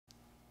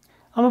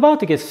I'm about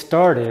to get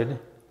started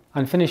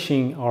on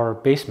finishing our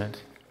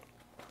basement.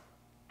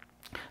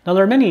 Now,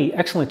 there are many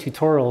excellent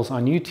tutorials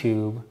on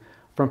YouTube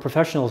from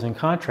professionals and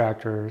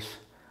contractors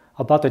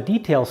about the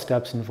detailed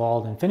steps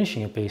involved in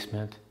finishing a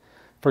basement.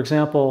 For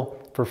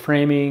example, for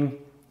framing,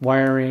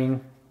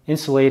 wiring,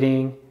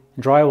 insulating,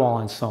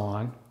 drywall, and so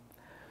on.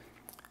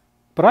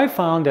 But I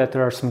found that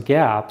there are some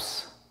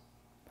gaps,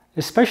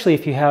 especially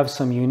if you have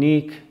some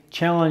unique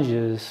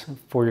challenges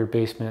for your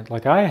basement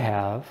like I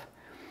have.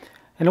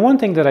 And the one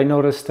thing that I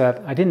noticed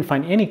that I didn't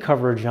find any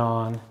coverage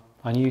on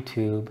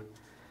YouTube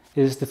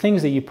is the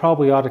things that you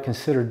probably ought to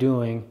consider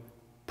doing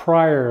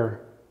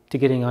prior to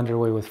getting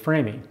underway with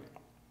framing.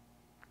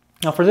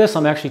 Now for this,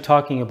 I'm actually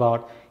talking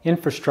about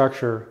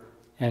infrastructure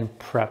and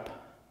prep.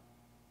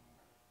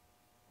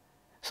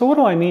 So what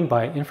do I mean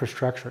by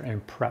infrastructure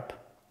and prep?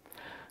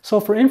 So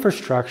for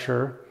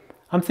infrastructure,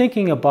 I'm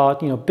thinking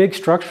about big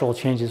structural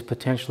changes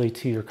potentially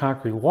to your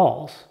concrete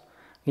walls.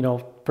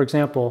 For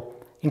example,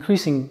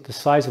 increasing the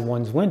size of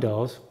one's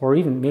windows, or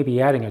even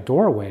maybe adding a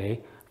doorway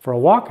for a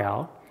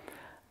walkout,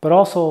 but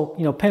also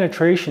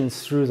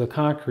penetrations through the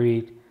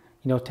concrete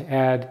to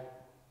add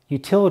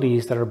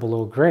utilities that are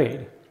below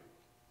grade.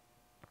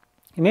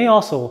 It may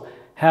also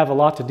have a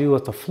lot to do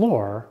with the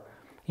floor.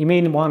 You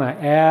may want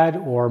to add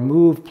or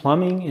move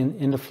plumbing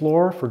in the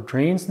floor for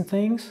drains and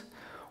things.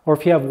 Or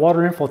if you have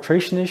water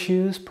infiltration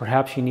issues,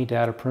 perhaps you need to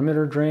add a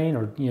perimeter drain,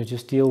 or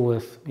just deal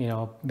with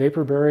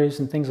vapor barriers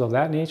and things of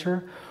that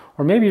nature.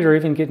 Or maybe you're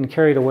even getting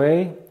carried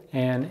away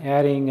and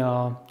adding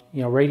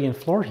radiant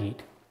floor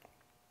heat.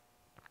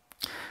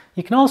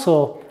 You can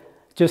also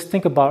just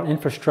think about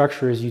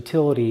infrastructure as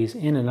utilities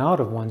in and out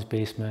of one's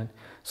basement.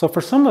 So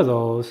for some of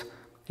those,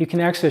 you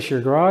can access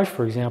your garage,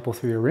 for example,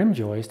 through your rim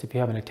joist if you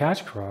have an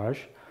attached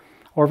garage,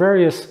 or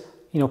various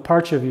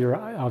parts of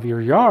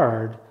your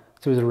yard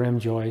through the rim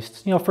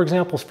joists. For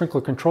example,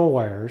 sprinkler control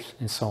wires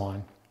and so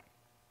on.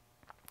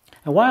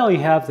 And while you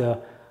have the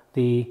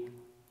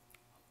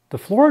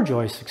floor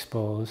joists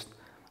exposed,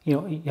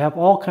 you have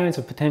all kinds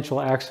of potential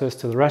access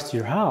to the rest of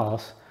your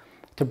house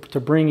to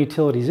bring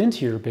utilities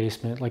into your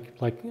basement,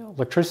 like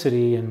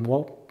electricity and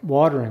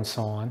water and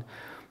so on.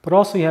 But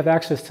also you have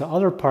access to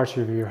other parts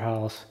of your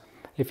house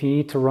if you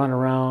need to run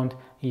around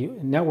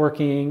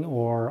networking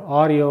or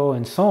audio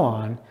and so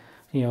on,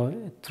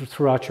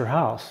 throughout your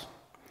house.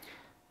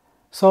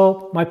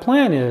 So my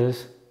plan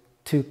is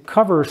to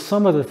cover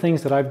some of the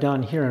things that I've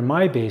done here in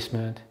my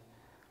basement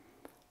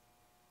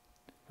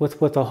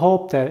with the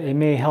hope that it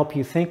may help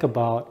you think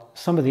about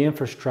some of the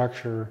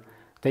infrastructure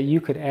that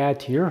you could add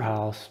to your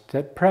house,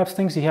 that perhaps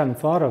things you haven't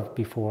thought of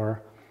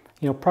before,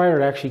 prior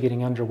to actually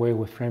getting underway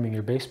with framing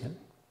your basement.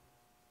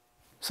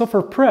 So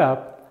for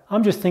prep,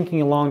 I'm just thinking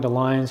along the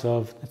lines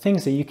of the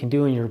things that you can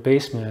do in your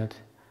basement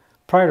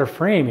prior to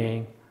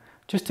framing,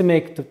 just to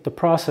make the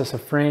process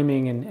of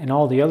framing and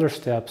all the other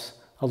steps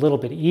a little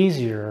bit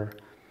easier.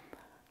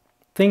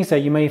 Things that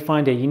you may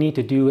find that you need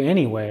to do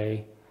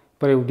anyway,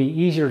 but it would be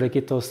easier to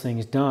get those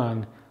things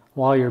done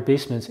while your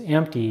basement's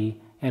empty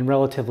and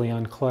relatively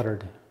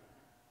uncluttered.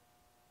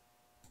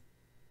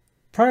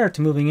 Prior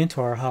to moving into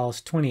our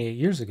house 28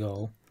 years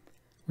ago,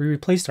 we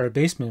replaced our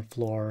basement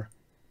floor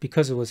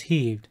because it was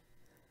heaved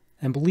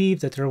and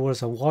believed that there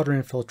was a water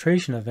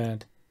infiltration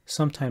event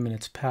sometime in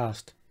its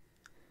past.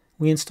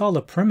 We installed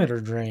a perimeter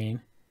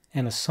drain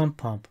and a sump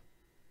pump.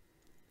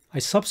 I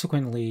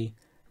subsequently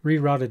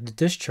rerouted the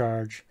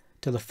discharge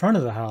to the front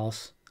of the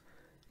house,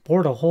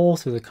 bored a hole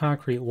through the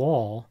concrete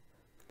wall,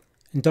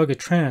 and dug a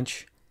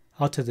trench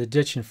out to the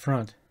ditch in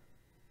front.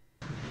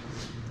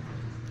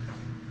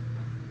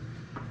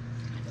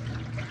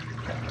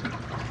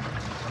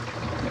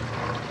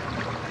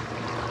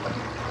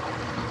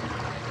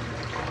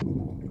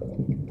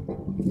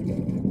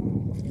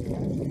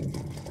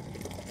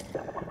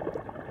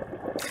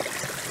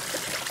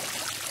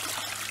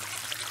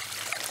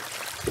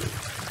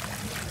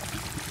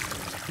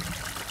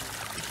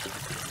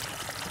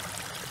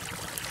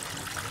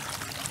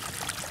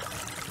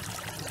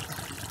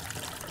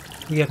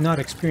 We have not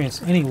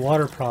experienced any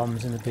water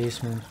problems in the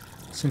basement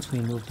since we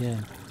moved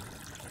in.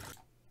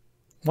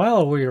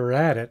 While we were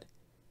at it,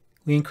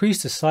 we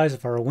increased the size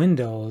of our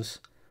windows,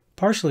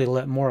 partially to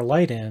let more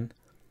light in,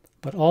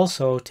 but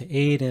also to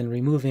aid in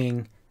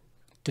removing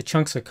the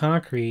chunks of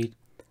concrete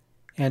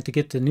and to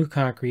get the new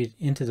concrete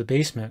into the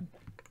basement.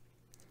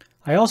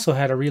 I also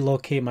had to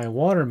relocate my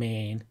water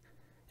main,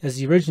 as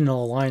the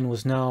original line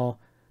was now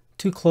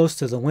too close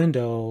to the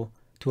window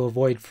to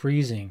avoid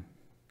freezing.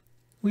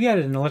 We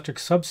added an electric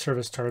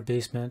subservice to our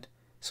basement,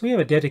 so we have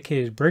a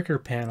dedicated breaker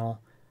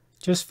panel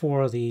just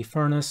for the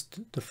furnace,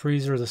 the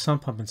freezer, the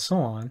sump pump, and so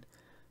on.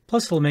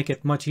 Plus it'll make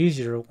it much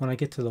easier when I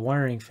get to the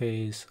wiring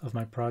phase of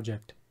my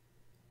project.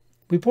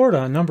 We bored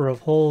a number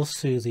of holes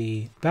through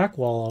the back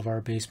wall of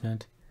our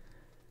basement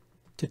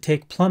to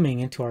take plumbing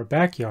into our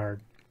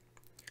backyard,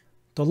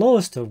 the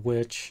lowest of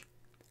which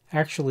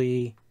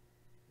actually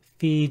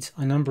feeds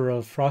a number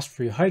of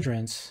frost-free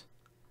hydrants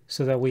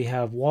so that we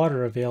have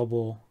water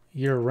available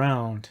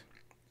year-round.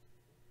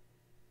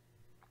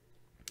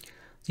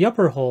 The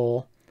upper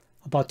hole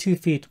about 2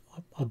 feet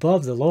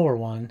above the lower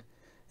one,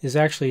 is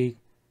actually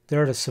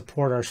there to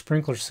support our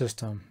sprinkler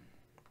system.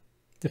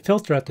 The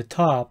filter at the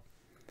top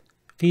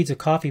feeds a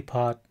coffee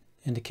pot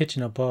in the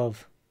kitchen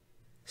above.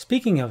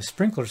 Speaking of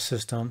sprinkler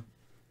system,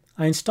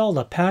 I installed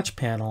a patch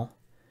panel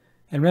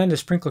and ran the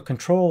sprinkler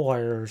control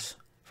wires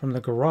from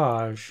the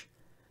garage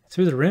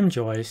through the rim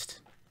joist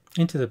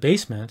into the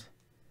basement,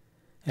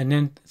 and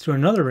then through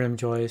another rim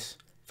joist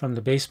from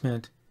the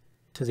basement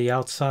to the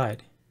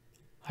outside.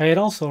 I had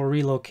also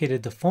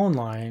relocated the phone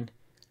line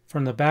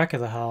from the back of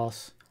the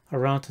house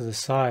around to the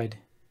side.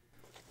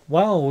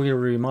 While we were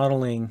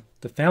remodeling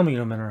the family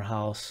room in our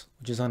house,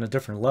 which is on a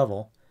different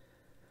level,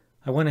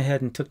 I went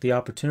ahead and took the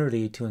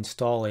opportunity to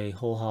install a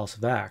whole house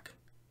vac.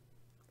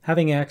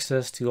 Having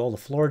access to all the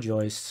floor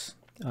joists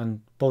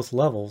on both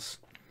levels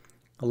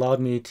allowed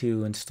me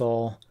to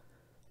install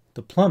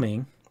the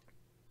plumbing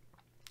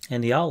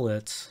and the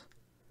outlets.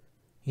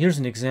 Here's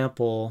an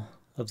example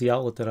of the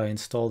outlet that I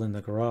installed in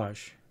the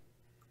garage.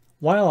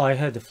 While I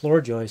had the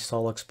floor joists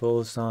all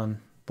exposed on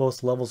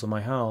both levels of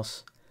my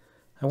house,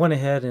 I went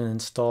ahead and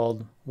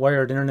installed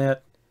wired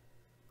internet,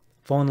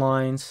 phone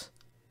lines,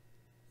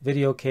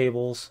 video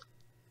cables,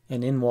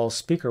 and in-wall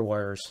speaker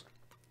wires.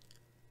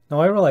 Now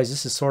I realize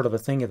this is sort of a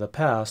thing of the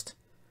past,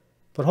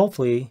 but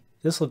hopefully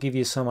this will give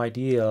you some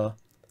idea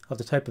of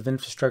the type of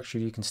infrastructure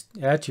you can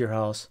add to your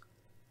house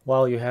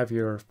while you have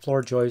your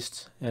floor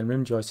joists and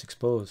rim joists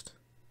exposed.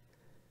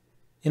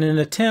 In an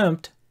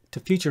attempt to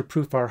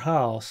future-proof our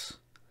house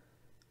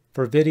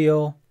for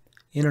video,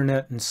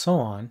 internet, and so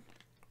on,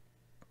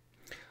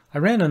 I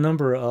ran a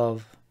number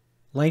of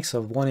lengths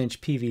of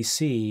 1-inch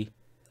PVC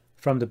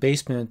from the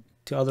basement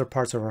to other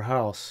parts of our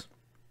house.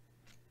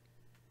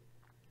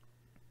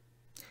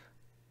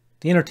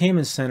 The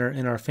entertainment center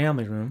in our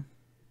family room,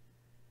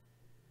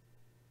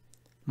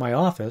 my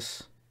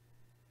office,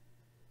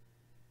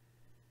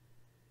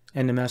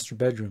 and the master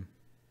bedroom.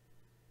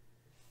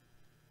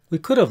 We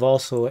could have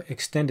also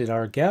extended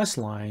our gas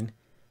line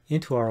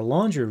into our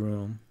laundry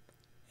room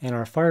and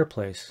our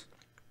fireplace.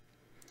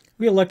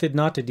 We elected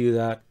not to do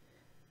that.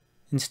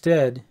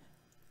 Instead,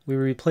 we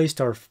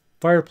replaced our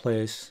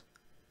fireplace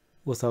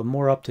with a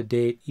more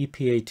up-to-date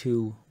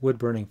EPA2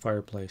 wood-burning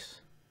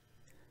fireplace.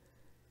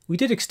 We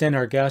did extend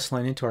our gas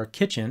line into our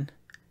kitchen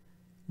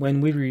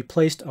when we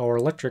replaced our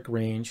electric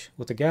range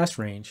with a gas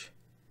range.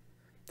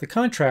 The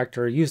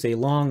contractor used a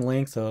long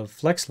length of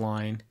flex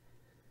line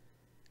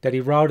that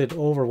he routed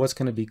over what's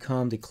going to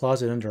become the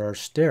closet under our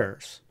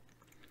stairs.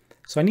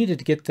 So I needed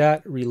to get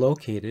that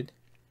relocated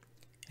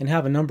and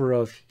have a number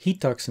of heat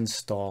ducts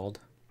installed.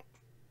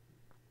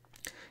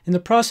 In the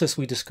process,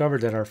 we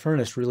discovered that our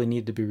furnace really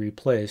needed to be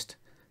replaced,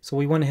 so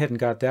we went ahead and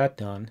got that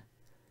done.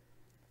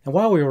 And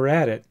while we were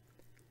at it,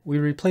 we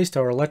replaced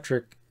our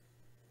electric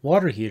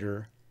water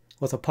heater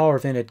with a power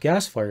vented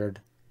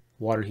gas-fired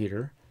water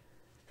heater,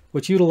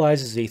 which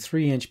utilizes a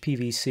 3-inch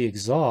PVC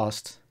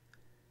exhaust,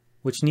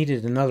 which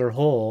needed another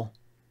hole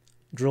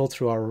drilled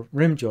through our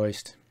rim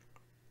joist.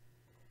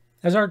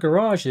 As our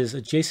garage is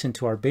adjacent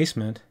to our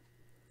basement,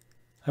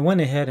 I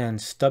went ahead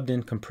and stubbed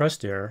in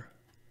compressed air,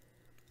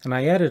 and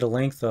I added a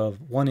length of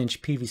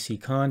 1-inch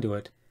PVC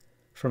conduit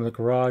from the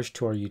garage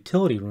to our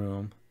utility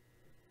room,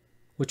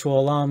 which will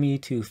allow me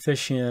to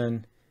fish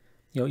in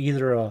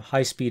either a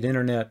high-speed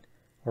internet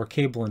or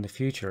cable in the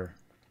future.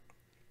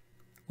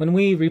 When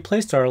we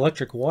replaced our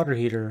electric water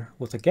heater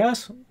with a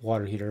gas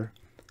water heater,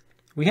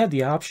 we had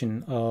the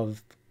option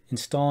of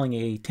installing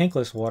a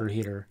tankless water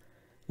heater,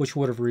 which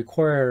would have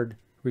required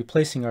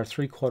replacing our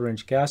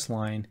 3/4-inch gas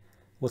line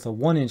with a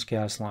 1-inch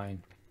gas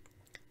line.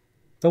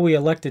 Though we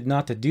elected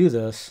not to do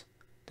this,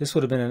 this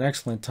would have been an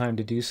excellent time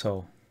to do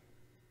so.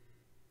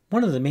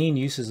 One of the main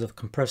uses of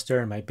compressed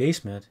air in my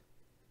basement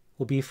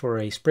will be for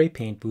a spray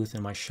paint booth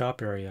in my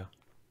shop area.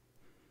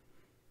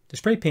 The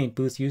spray paint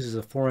booth uses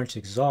a 4-inch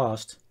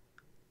exhaust,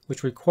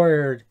 which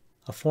required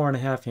a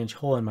 4.5-inch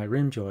hole in my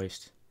rim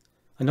joist.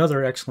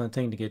 Another excellent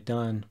thing to get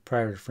done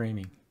prior to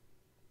framing.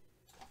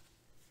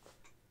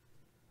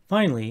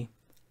 Finally,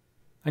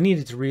 I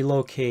needed to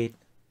relocate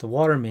the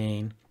water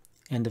main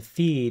and the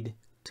feed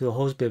to the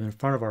hose bib in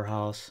front of our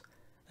house,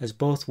 as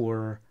both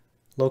were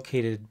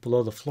located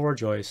below the floor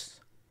joists,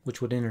 which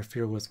would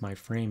interfere with my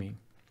framing.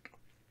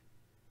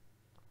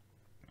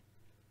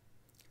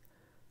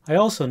 I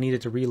also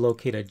needed to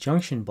relocate a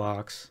junction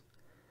box,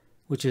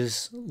 which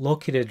is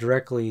located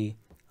directly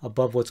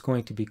above what's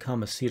going to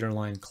become a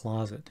cedar-lined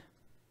closet.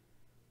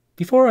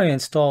 Before I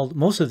installed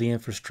most of the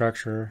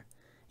infrastructure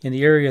in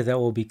the area that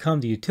will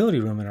become the utility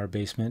room in our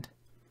basement,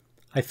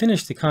 I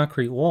finished the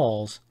concrete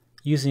walls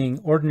using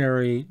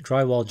ordinary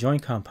drywall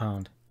joint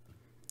compound.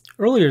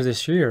 Earlier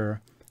this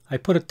year, I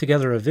put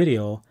together a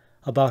video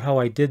about how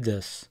I did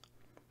this.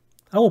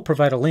 I will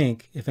provide a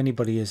link if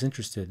anybody is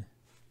interested.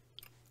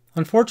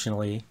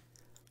 Unfortunately,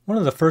 one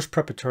of the first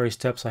preparatory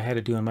steps I had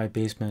to do in my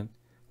basement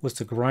was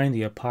to grind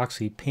the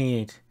epoxy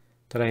paint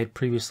that I had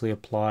previously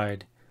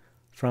applied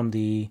from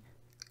the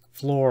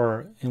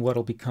floor in what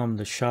will become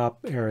the shop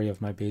area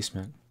of my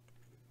basement.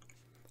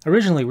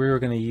 Originally, we were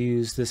going to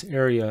use this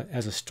area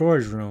as a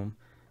storage room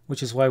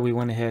which is why we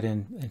went ahead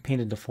and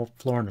painted the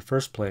floor in the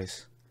first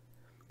place.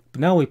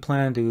 But now we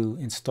plan to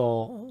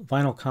install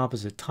vinyl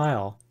composite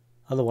tile,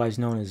 otherwise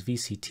known as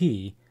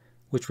VCT,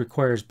 which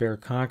requires bare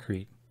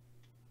concrete.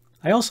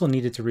 I also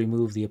needed to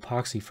remove the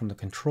epoxy from the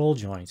control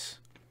joints.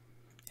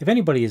 If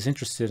anybody is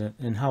interested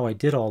in how I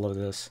did all of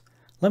this,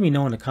 let me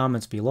know in the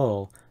comments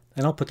below,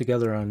 and I'll put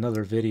together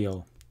another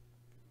video.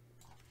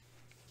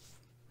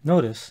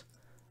 Notice,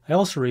 I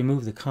also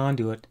removed the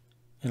conduit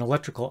and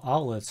electrical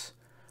outlets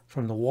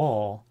from the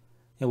wall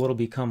in what will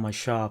become my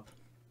shop.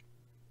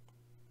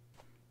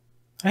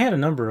 I had a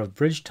number of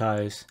bridge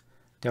ties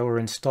that were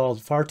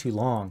installed far too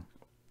long,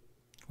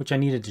 which I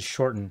needed to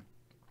shorten.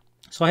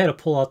 So I had to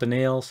pull out the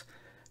nails,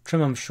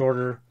 trim them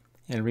shorter,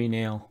 and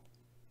re-nail.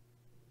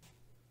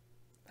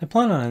 I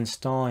plan on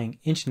installing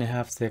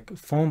 1.5" thick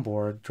foam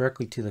board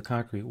directly to the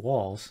concrete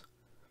walls,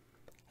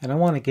 and I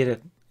want to get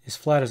it as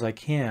flat as I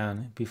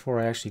can before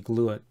I actually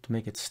glue it to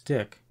make it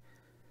stick.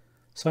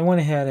 So I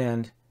went ahead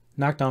and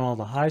knocked down all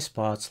the high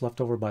spots left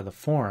over by the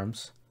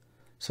forms,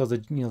 so the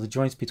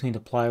joints between the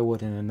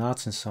plywood and the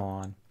nuts and so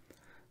on.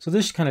 So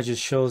this kind of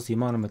just shows the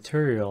amount of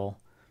material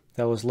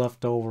that was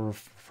left over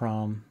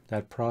from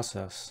that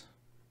process.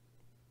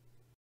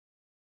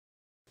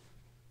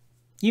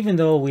 Even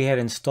though we had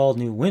installed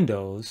new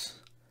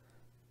windows,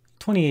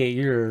 28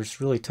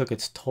 years really took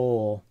its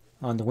toll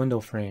on the window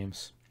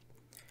frames.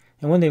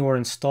 And when they were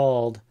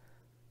installed,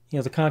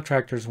 the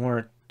contractors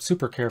weren't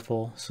super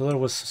careful, so there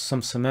was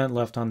some cement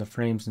left on the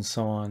frames and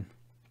so on.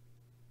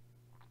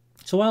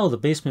 So while the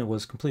basement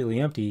was completely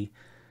empty,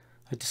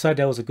 I decided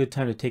that was a good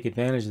time to take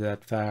advantage of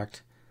that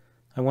fact.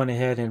 I went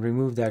ahead and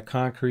removed that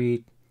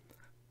concrete,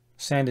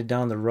 sanded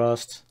down the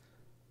rust,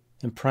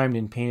 and primed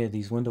and painted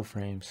these window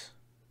frames.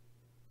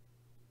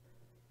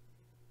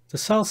 The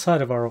south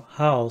side of our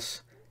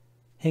house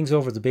hangs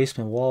over the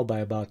basement wall by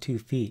about 2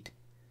 feet.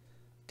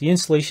 The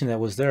insulation that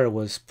was there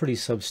was pretty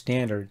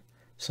substandard,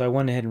 so I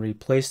went ahead and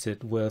replaced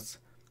it with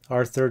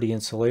R30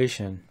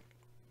 insulation.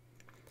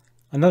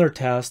 Another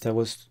task that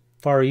was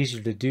far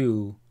easier to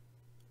do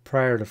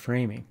prior to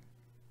framing.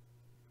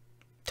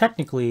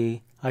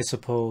 Technically, I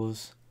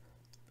suppose,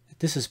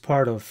 this is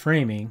part of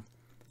framing,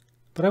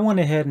 but I went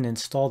ahead and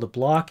installed the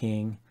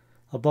blocking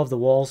above the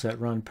walls that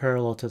run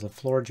parallel to the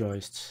floor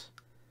joists,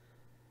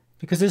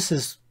 because this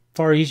is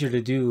far easier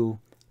to do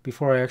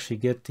before I actually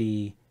get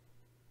the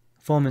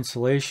foam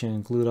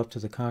insulation glued up to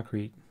the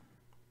concrete.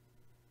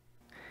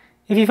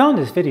 If you found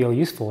this video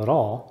useful at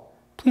all,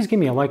 please give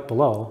me a like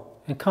below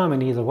and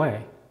comment either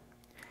way.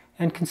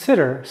 And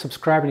consider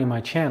subscribing to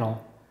my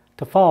channel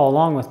to follow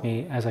along with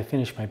me as I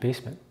finish my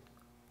basement.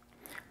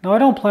 Now, I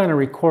don't plan on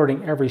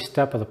recording every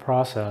step of the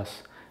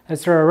process,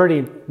 as there are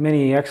already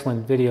many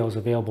excellent videos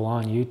available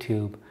on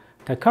YouTube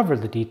that cover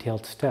the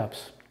detailed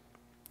steps.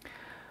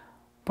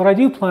 But I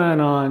do plan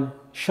on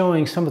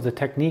showing some of the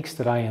techniques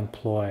that I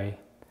employ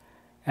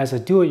as a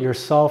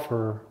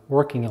do-it-yourselfer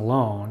working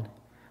alone,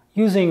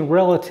 using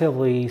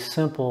relatively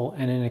simple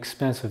and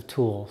inexpensive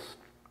tools.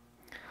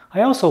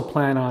 I also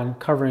plan on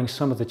covering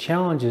some of the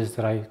challenges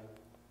that I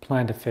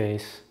plan to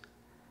face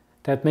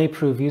that may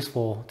prove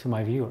useful to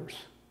my viewers.